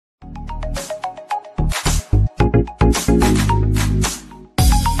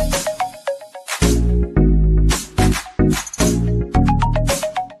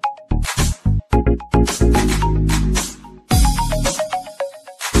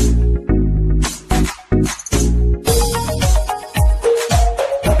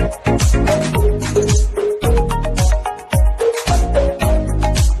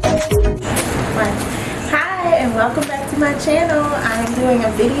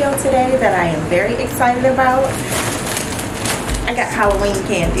video today that I am very excited about. I got Halloween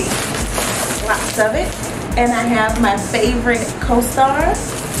candy, lots of it, and I have my favorite co-star,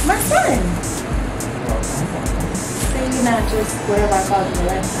 my son. See, not just whatever I called him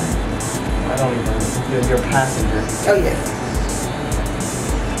the last time. I don't even, you're your passenger. Oh yeah.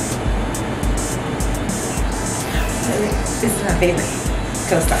 This is my favorite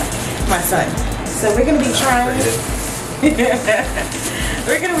co-star, my son. So we're gonna be trying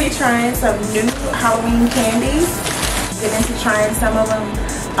we're gonna be trying some new Halloween candies. Get into trying some of them.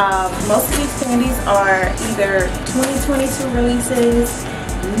 Most of these candies are either 2022 releases,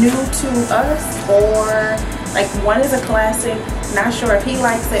 new to us, or like one is a classic. Not sure if he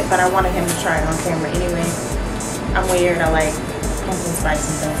likes it, but I wanted him to try it on camera anyway. I'm weird, I like pumpkin spice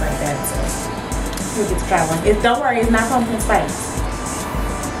and things like that, so we get to try one. Don't worry, it's not pumpkin spice.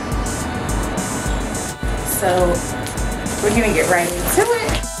 So we're gonna get right into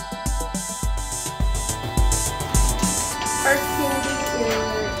it. First candy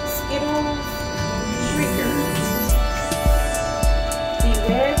is Skittles Shriekers.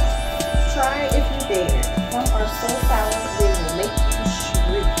 Beware, try if you dare. Some are so sour they will make you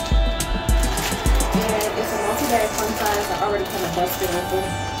shriek. And it's a multi-bag fun size. I already kind of busted open.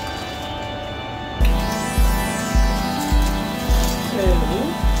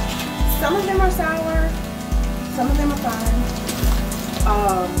 Some of them are sour, some of them are fine.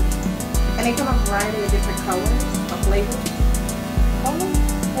 And they come in a variety of different colors or flavors. Colors?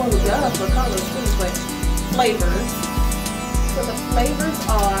 Well, duh, for colors too, but flavors. So the flavors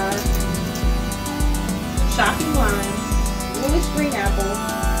are shocking lime, bluish green apple,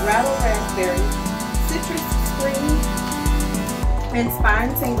 rattle raspberry, citrus scream, and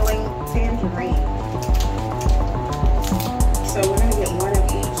spine tingling tangerine. So we're gonna get one of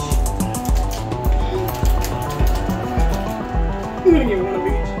each. I'm gonna get one of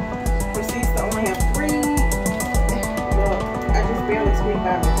each. Proceeds to only have 3. Well, I just barely squeezed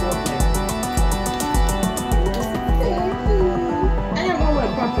by myself there. I got one with a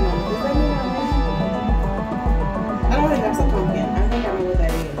pumpkin on it. Does that mean I'm making? I don't think that's a pumpkin. I think I know what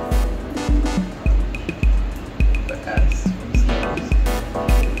that is. The S from Skittles.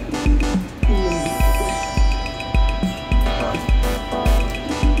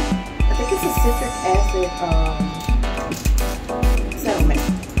 I think it's a citric acid settlement.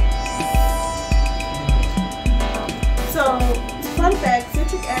 So, fun fact,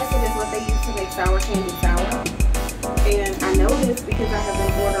 citric acid is what they use to make sour candy sour. And I know this because I have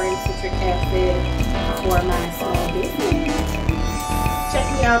been ordering citric acid for my small business. Check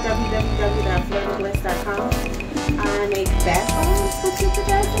me out, www.flirtandbliss.com. I make bath bombs with citric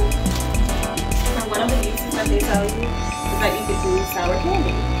acid. And one of the uses that they tell you is that you can do sour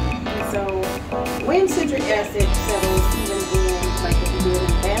candy. And so when citric acid settles, even in, like if you do it in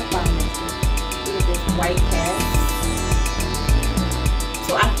bath bomb mixture, you get this white cast.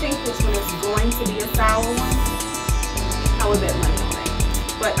 So I think this one is going to be a sour one. I would bet money on that.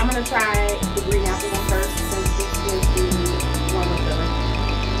 But I'm going to try the green apple one first, since this is the one with the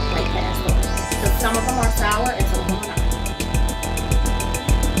white cast on it. Because some of them are sour and some of them are not.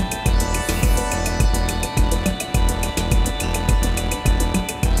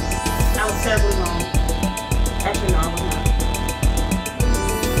 That was terribly long. Actually, no, I was not.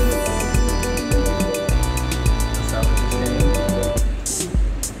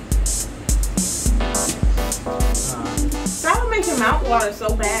 Sour makes your mouth water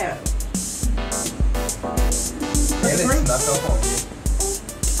so bad. And it's snuck up on you.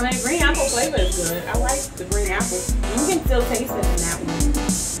 I mean, green apple flavor is good. I like the green apple. You can still taste it in that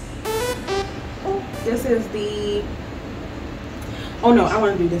one. This is the... Oh no, I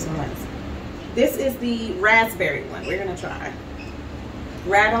want to do this one last. This is the raspberry one. We're going to try.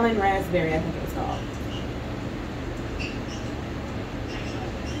 Rattling raspberry, I think it was called.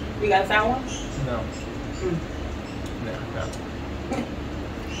 You got a sour one? No. No.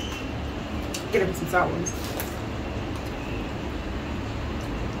 Get him some sour ones.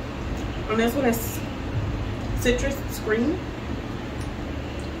 And this one is citrus scream.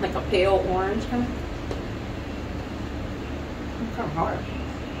 Like a pale orange kind of. It's kind of hard.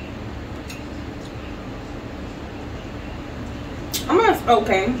 I'm gonna,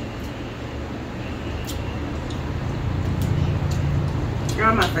 okay.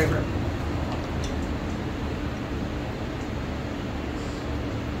 You're my favorite.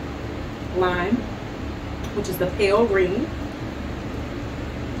 Lime, which is the pale green.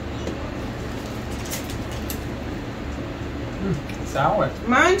 Sour.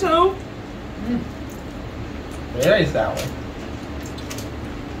 Mine too. Very sour.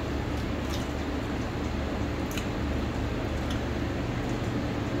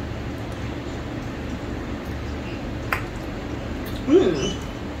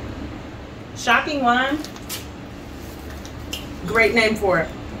 Shocking Lime. Great name for it.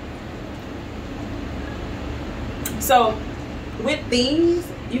 So with these,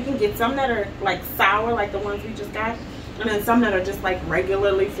 you can get some that are like sour, like the ones we just got, and then some that are just like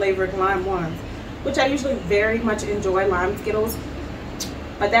regularly flavored lime ones, which I usually very much enjoy lime Skittles.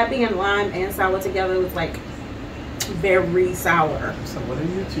 But that being lime and sour together was like very sour. So what are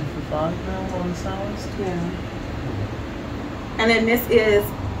you, 2 for $5 now on the sours? Yeah. And then this is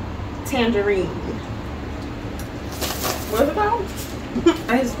tangerine. What is it called?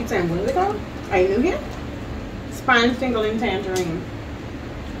 I just keep saying, what is it called? Are you new here? Spine tingling tangerine.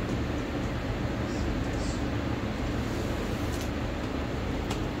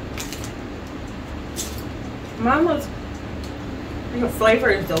 Mine was, the flavor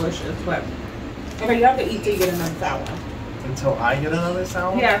is delicious, but okay, you have to eat till you get another sour. Until I get another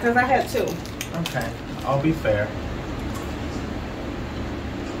sour? Yeah, because I had 2. Okay, I'll be fair.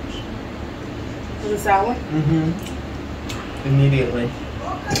 Was it sour? Mm-hmm. Immediately.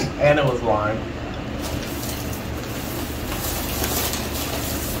 And it was lime.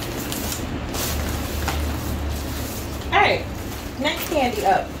 Alright, next candy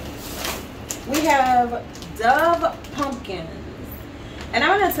up. We have Dove Pumpkins. And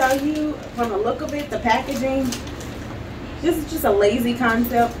I'm going to tell you, from the look of it, the packaging, this is just a lazy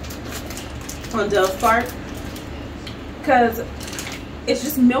concept on Dove's part. Because it's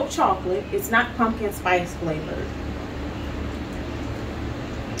just milk chocolate. It's not pumpkin spice flavored.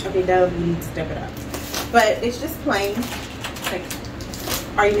 Okay, Dove, you need to step it up. But it's just plain. Like,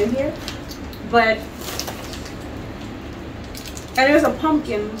 are you new here? But, and there's a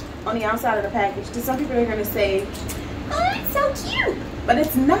pumpkin on the outside of the package. To some people, they're going to say, oh, it's so cute. But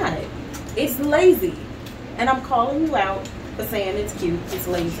it's not. It's lazy. And I'm calling you out for saying it's cute. It's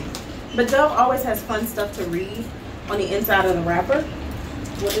lazy. But Dove always has fun stuff to read on the inside of the wrapper.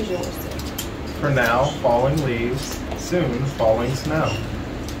 What is yours say? For now, falling leaves. Soon, falling snow.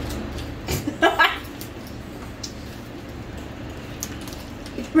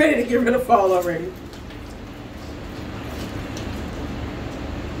 Ready to get rid of fall already.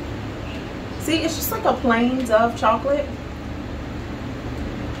 See, it's just like a plain Dove chocolate.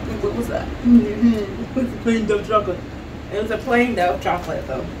 What was that? It was a plain Dove chocolate. It was a plain Dove chocolate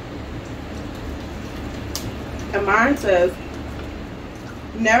though. And mine says,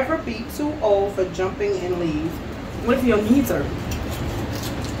 never be too old for jumping in leaves. What if your knees hurt?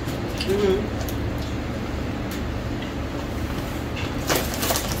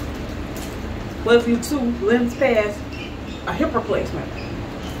 What if you 2 limbs past a hip replacement?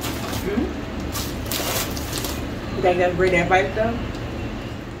 You think that's great advice though?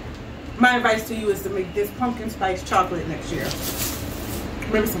 My advice to you is to make this pumpkin spice chocolate next year.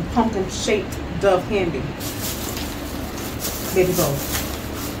 Maybe some pumpkin shaped Dove candy. Maybe both.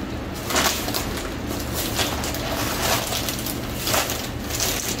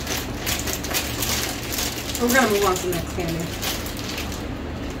 We're gonna move on to the next candy.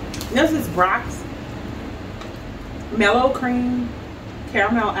 This is Brock's Mellow Cream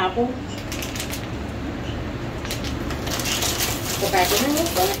Caramel Apple. The packaging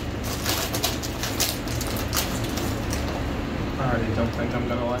looks good. I already don't think I'm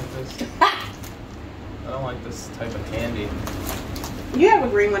gonna like this. I don't like this type of candy. You have a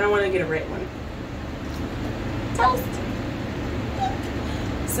green one. I want to get a red one. Toast.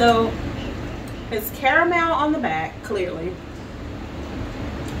 So it's caramel on the back, clearly.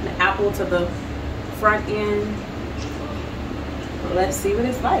 The apple to the front end. Well, let's see what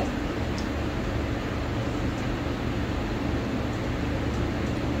it's like.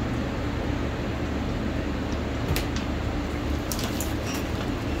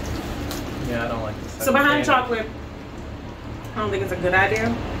 Yeah, I don't like this. So behind chocolate, I don't think it's a good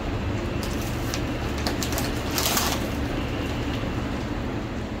idea.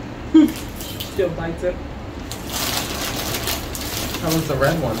 Still bites it. How was the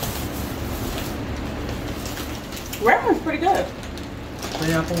red one? Red one's pretty good.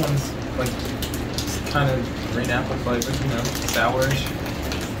 The apple one's like kind of green apple flavored, you know, sourish.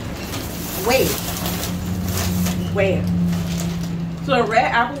 Wait. So the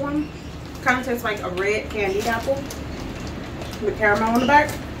red apple one kind of tastes like a red candied apple with caramel on the back.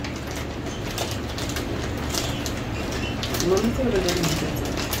 Let me see what the green one tastes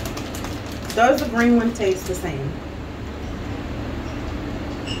like. Does the green one taste the same?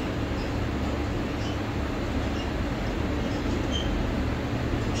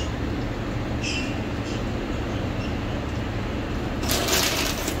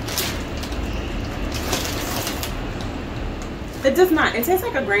 It does not. It tastes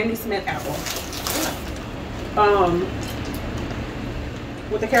like a Granny Smith apple.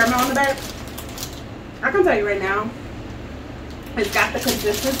 with the caramel on the back. I can tell you right now, it's got the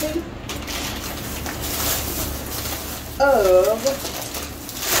consistency of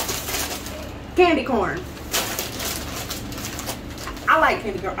candy corn. I like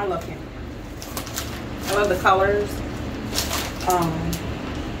candy corn. I love candy corn. I love the colors.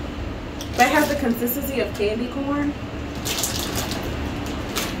 That has the consistency of candy corn.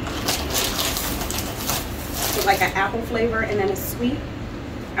 With like an apple flavor, and then it's sweet.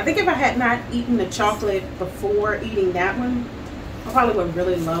 I think if I had not eaten the chocolate before eating that one, I probably would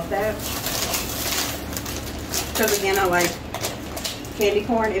really love that. Because again, I like candy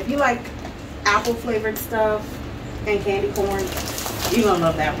corn. If you like apple flavored stuff and candy corn, you're gonna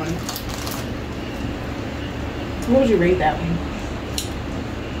love that one. So what would you rate that one?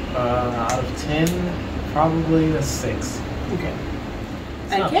 Out of 10, probably a 6. Okay.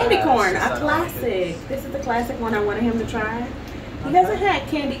 And candy corn, a classic. This is the classic one I wanted him to try. He hasn't had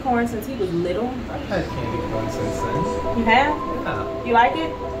candy corn since he was little. I've had candy corn since then. You have? Yeah. You like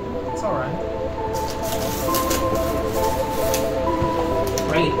it? It's alright.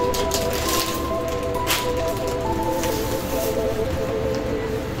 Great.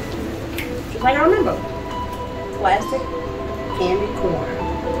 Just like I remember. Classic candy corn.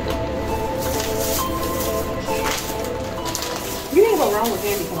 You can't go wrong with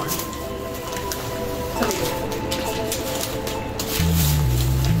candy corn.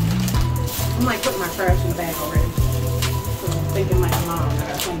 I'm like putting my trash in the bag already. So I'm thinking like mom, I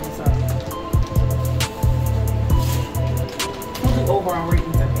gotta clean this up. We'll do overall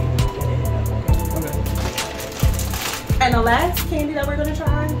ratings at the end. Okay. And the last candy that we're gonna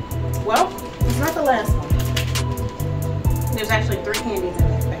try, well, it's not the last one. There's actually 3 candies in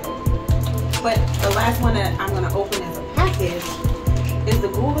this bag. But the last one that I'm gonna open as a package is the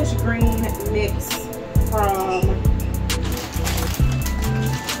Ghoulish Green Mix from,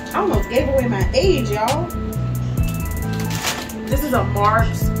 I almost gave away my age, y'all. This is a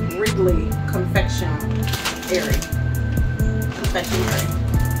Mars Wrigley confectionery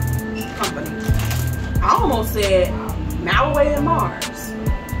company. I almost said Malloway and Mars.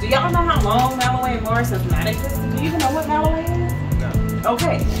 Do y'all know how long Malloway and Mars has not existed? Do you even know what Malloway is? No.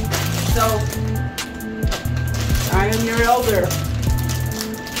 Okay, so I am your elder.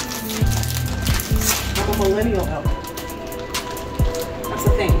 I'm a millennial elder. That's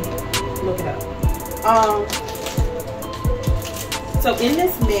the thing. Look it up. So in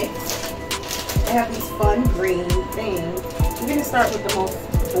this mix, they have these fun green things. We're gonna start with the most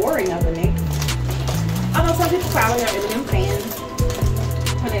boring of the mix. Although some people probably are M&M fans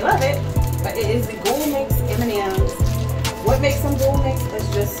and they love it, but it is the Ghoul Mix M&Ms. What makes them Ghoul Mix is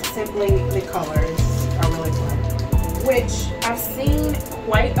just simply the colors are really fun. Which I've seen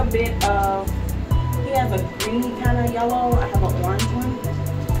quite a bit of. He has a greeny kind of yellow. I have an orange one.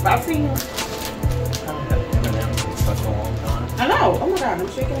 But I've seen. I haven't had M&M's in such a long time. I know. Oh my god, I'm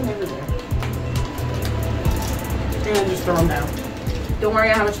shaking them everywhere. And then just throw them down. Don't worry,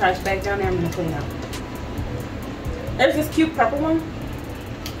 I have a trash bag down there. I'm gonna clean up. There's this cute purple one.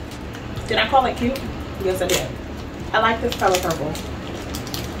 Did I call it cute? Yes, I did. I like this color purple.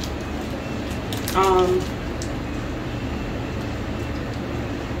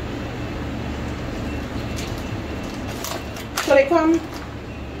 So they come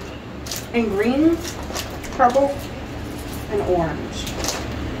in green, purple, and orange.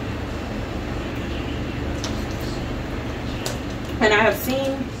 And I have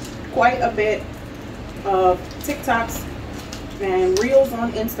seen quite a bit of TikToks and reels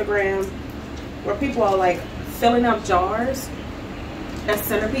on Instagram where people are like filling up jars as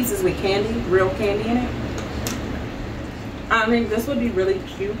centerpieces with candy, real candy in it. I mean, this would be really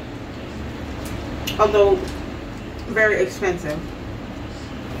cute, although very expensive.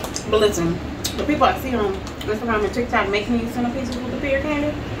 But listen, the people I see on Instagram and TikTok making these centerpieces with the pear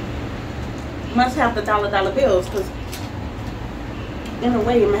candy must have the dollar bills, because in a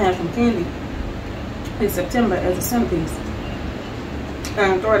way you may have some candy in September as a centerpiece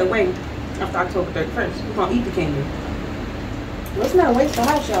and throw it away after October 31st. We're gonna eat the candy. Let's not waste the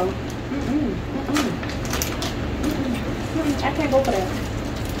house, y'all. I can't go for that.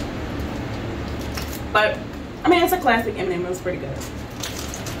 But I mean, it's a classic M&M. It's pretty good.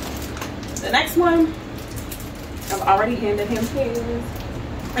 The next one, I've already handed him his.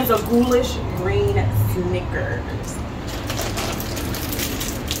 It's a Ghoulish Green Snickers.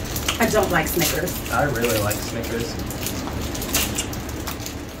 I don't like Snickers. I really like Snickers.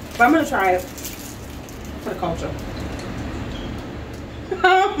 But I'm gonna try it for the culture.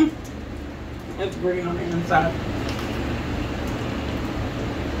 It's green on the inside.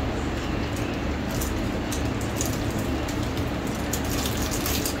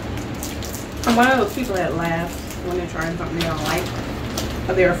 I'm one of those people that laughs when they're trying something they don't like,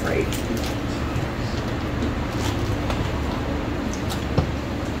 or they're afraid.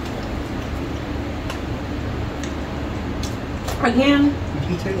 Again. Did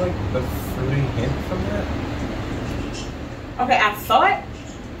you take like the fruity hint from that? Okay, I saw it.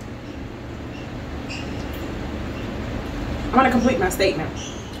 I'm gonna complete my statement.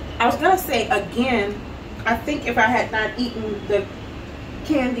 I was gonna say again, I think if I had not eaten the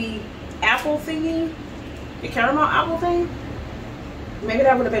candy apple thingy, the caramel apple thing, maybe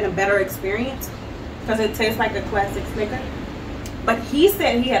that would have been a better experience because it tastes like a classic Snicker. But he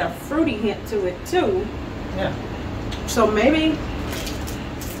said he had a fruity hint to it too. Yeah. So maybe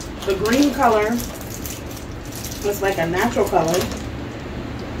the green color was like a natural color.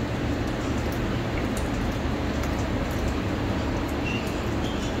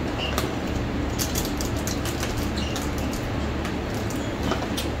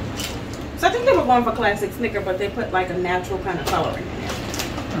 So I think they were going for classic Snicker, but they put like a natural kind of coloring in there.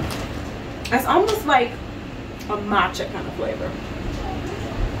 It's almost like a matcha kind of flavor.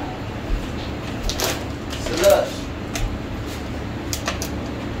 Slush.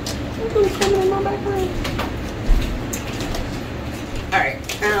 Who's coming in my background? Alright,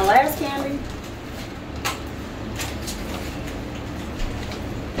 and the last candy.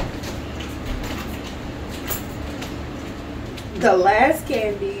 The last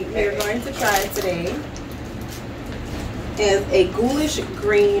candy we're going to try today is a ghoulish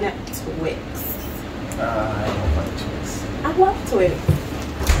green Twix. I don't like Twix. I love Twix.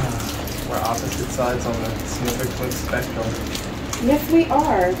 We're opposite sides on the Snicker Twix spectrum. Yes, we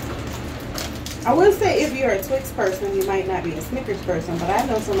are. I would say if you're a Twix person, you might not be a Snickers person, but I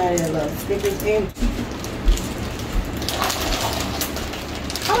know somebody that loves Snickers and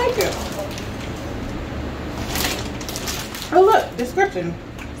I like it. Oh look, description.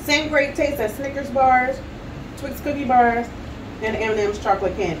 Same great taste as Snickers bars, Twix cookie bars, and M&M's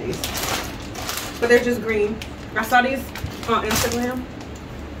chocolate candies. But they're just green. I saw these on Instagram,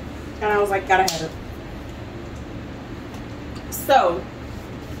 and I was like, gotta have it. So,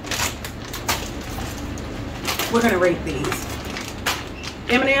 we're gonna rate these.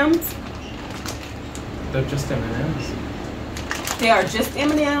 M&M's. They're just M&M's. They are just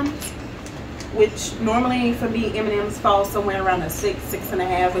M&M's, which normally for me M&M's fall somewhere around a 6,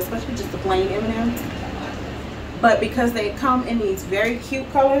 6.5, especially just the plain M&M's. But because they come in these very cute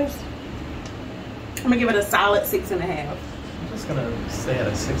colors, I'm gonna give it a solid 6.5. I'm just gonna stay at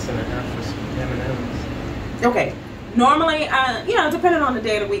a 6.5 for some M&M's. Okay. Normally, you know, depending on the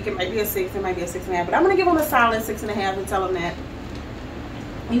day of the week, it might be a 6, it might be a 6.5, but I'm gonna give them a solid 6.5 and tell them that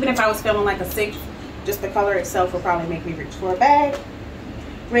even if I was feeling like a 6, just the color itself will probably make me reach for a bag.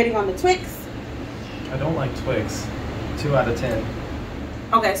 Rating on the Twix. I don't like Twix. 2 out of 10.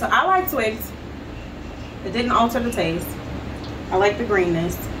 Okay, so I like Twix. It didn't alter the taste. I like the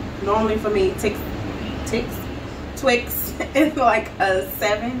greenness. Normally for me, Twix is like a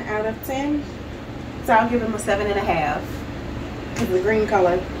 7 out of 10. So I'll give them a 7.5. Because the green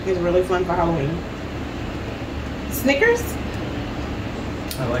color is really fun for Halloween. Snickers?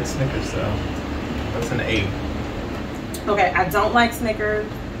 I like Snickers though. That's an 8. Okay, I don't like Snickers.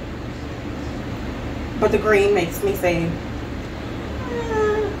 But the green makes me say,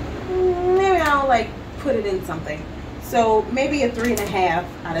 maybe I'll like put it in something. So maybe a 3.5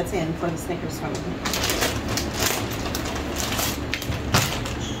 out of 10 for the Snickers for me.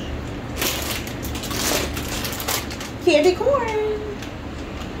 Candy corn.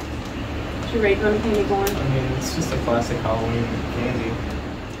 What's your rating on the candy corn? I mean, it's just a classic Halloween candy.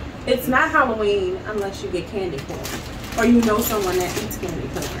 It's not Halloween unless you get candy corn. Or you know someone that eats candy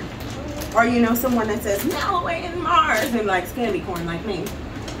corn. Or you know someone that says, Halloween Mars, and likes candy corn like me.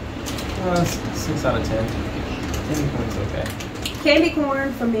 6 out of 10. Candy corn's okay. Candy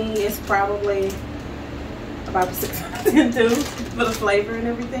corn for me is probably about a 6 out of 10 too, for the flavor and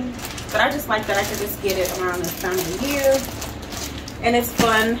everything. But I just like that I can just get it around this time of the year. And it's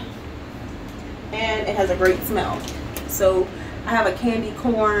fun. And it has a great smell. So I have a candy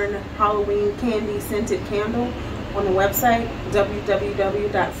corn Halloween candy scented candle on the website,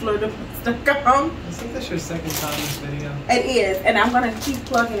 www.flirtofloods.com. Isn't this your second time in this video? It is, and I'm gonna keep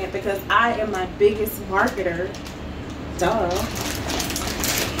plugging it because I am my biggest marketer. Duh.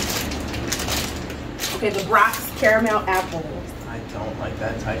 Okay, the Brock's Caramel Apple. I don't like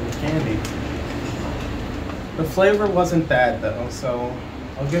that type of candy. The flavor wasn't bad though, so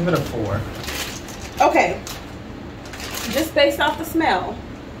I'll give it a 4. Okay. Just based off the smell.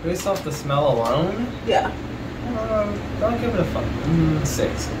 Based off the smell alone, Yeah. I'll give it a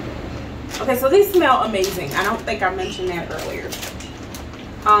 6. Okay, so these smell amazing. I don't think I mentioned that earlier.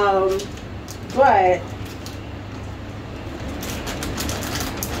 But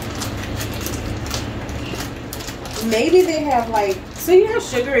maybe they have like, so you know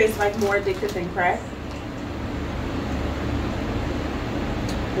sugar is like more addictive than crack.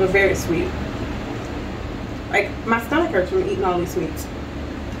 We're very sweet. Like my stomach hurts from eating all these sweets.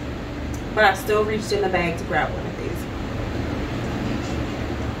 But I still reached in the bag to grab one of these.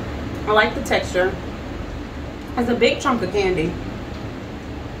 I like the texture. It's a big chunk of candy.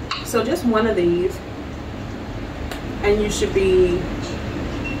 So just one of these and you should be,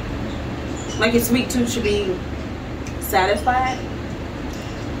 like your sweet tooth should be satisfied.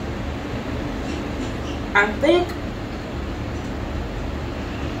 I think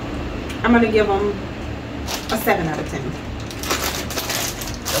I'm gonna give them a 7 out of 10.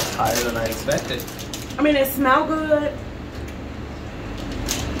 That's higher than I expected. I mean, they smell good.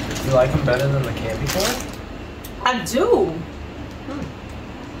 You like them better than the candy corn? I do.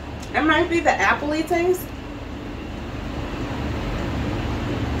 It might be the appley taste.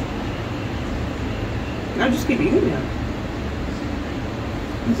 I just keep eating them.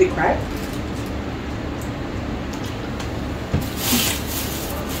 Is it crack?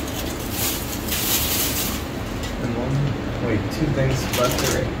 And wait, 2 things left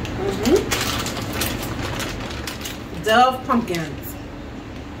already. Dove pumpkins.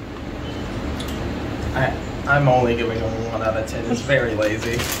 I'm only giving them a 1 out of 10. It's very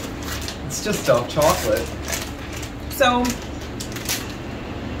lazy. It's just Dove chocolate. So,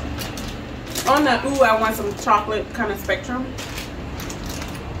 on the ooh, I want some chocolate kind of spectrum,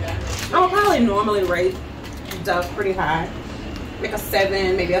 I would probably normally rate Dove pretty high. Like a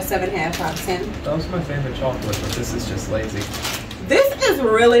 7, maybe a 7.5 out of 10. That was my favorite chocolate, but this is just lazy. This is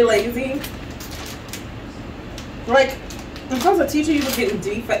really lazy. Like, I'm supposed to teach you was getting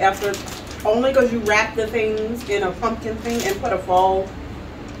D for effort only because you wrapped the things in a pumpkin thing and put a fall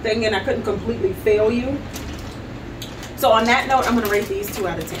thing and I couldn't completely fail you. So on that note, I'm going to rate these 2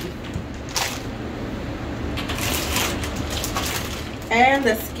 out of 10. And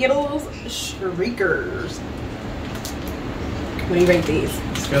the Skittles Shriekers. What do you rate these?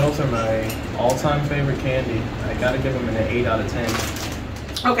 Skittles are my all-time favorite candy. I gotta give them an 8 out of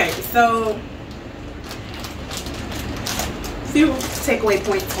 10. Okay, so few takeaway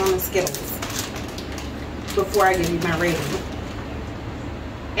points on the Skittles before I give you my rating.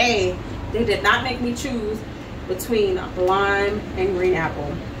 A, they did not make me choose between lime and green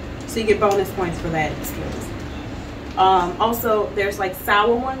apple, so you get bonus points for that Skittles. Also, there's like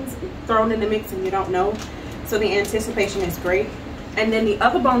sour ones thrown in the mix and you don't know, so the anticipation is great. And then the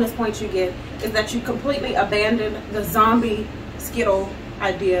other bonus points you get is that you completely abandoned the zombie Skittle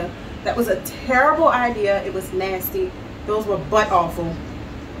idea. That was a terrible idea. It was nasty. Those were butt awful.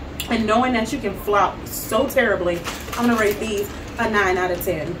 And knowing that you can flop so terribly, I'm gonna rate these a 9 out of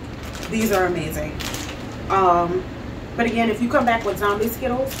 10. These are amazing. But again, if you come back with zombie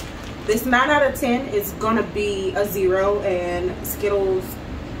Skittles, this 9 out of 10 is gonna be a 0, and Skittles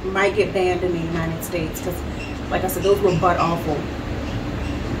might get banned in the United States because, like I said, those were butt awful.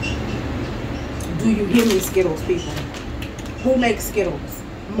 Do you hear me, Skittles people? Who makes Skittles?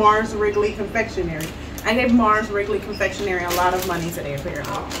 Mars Wrigley Confectionery. I gave Mars Wrigley Confectionery a lot of money today,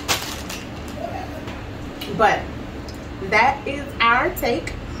 apparently. But that is our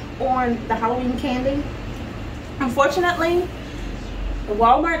take on the Halloween candy. Unfortunately, the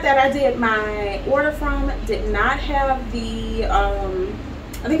Walmart that I did my order from did not have the,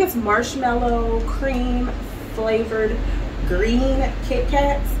 I think it's marshmallow cream flavored green Kit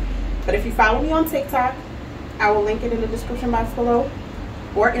Kats. But if you follow me on TikTok, I will link it in the description box below,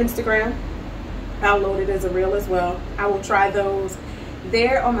 or Instagram. I'll load it as a reel as well. I will try those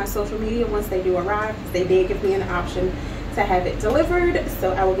there on my social media once they do arrive. They did give me an option to have it delivered,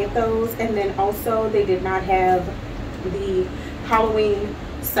 so I will get those. And then also they did not have the Halloween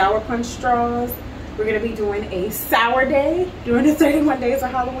Sour Punch straws. We're gonna be doing a sour day during the 31 days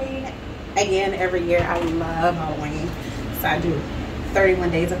of Halloween. Again, every year I love Halloween, so I do 31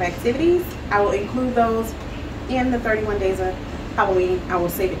 days of activities. I will include those in the 31 days of Halloween. I will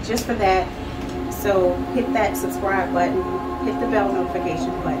save it just for that. So hit that subscribe button, hit the bell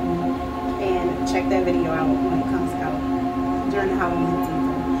notification button, and check that video out when it comes out during the Halloween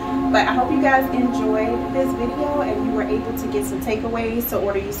season. But I hope you guys enjoyed this video and you were able to get some takeaways to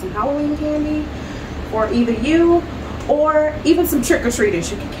order you some Halloween candy, or either you or even some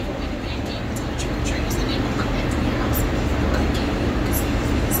trick-or-treaters. You can give away the candy to the trick-or-treaters and they won't come back to your house and cook candy because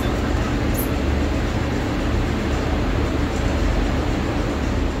it's so fun.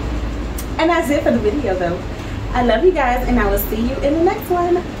 And that's it for the video though. I love you guys and I will see you in the next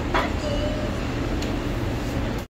one.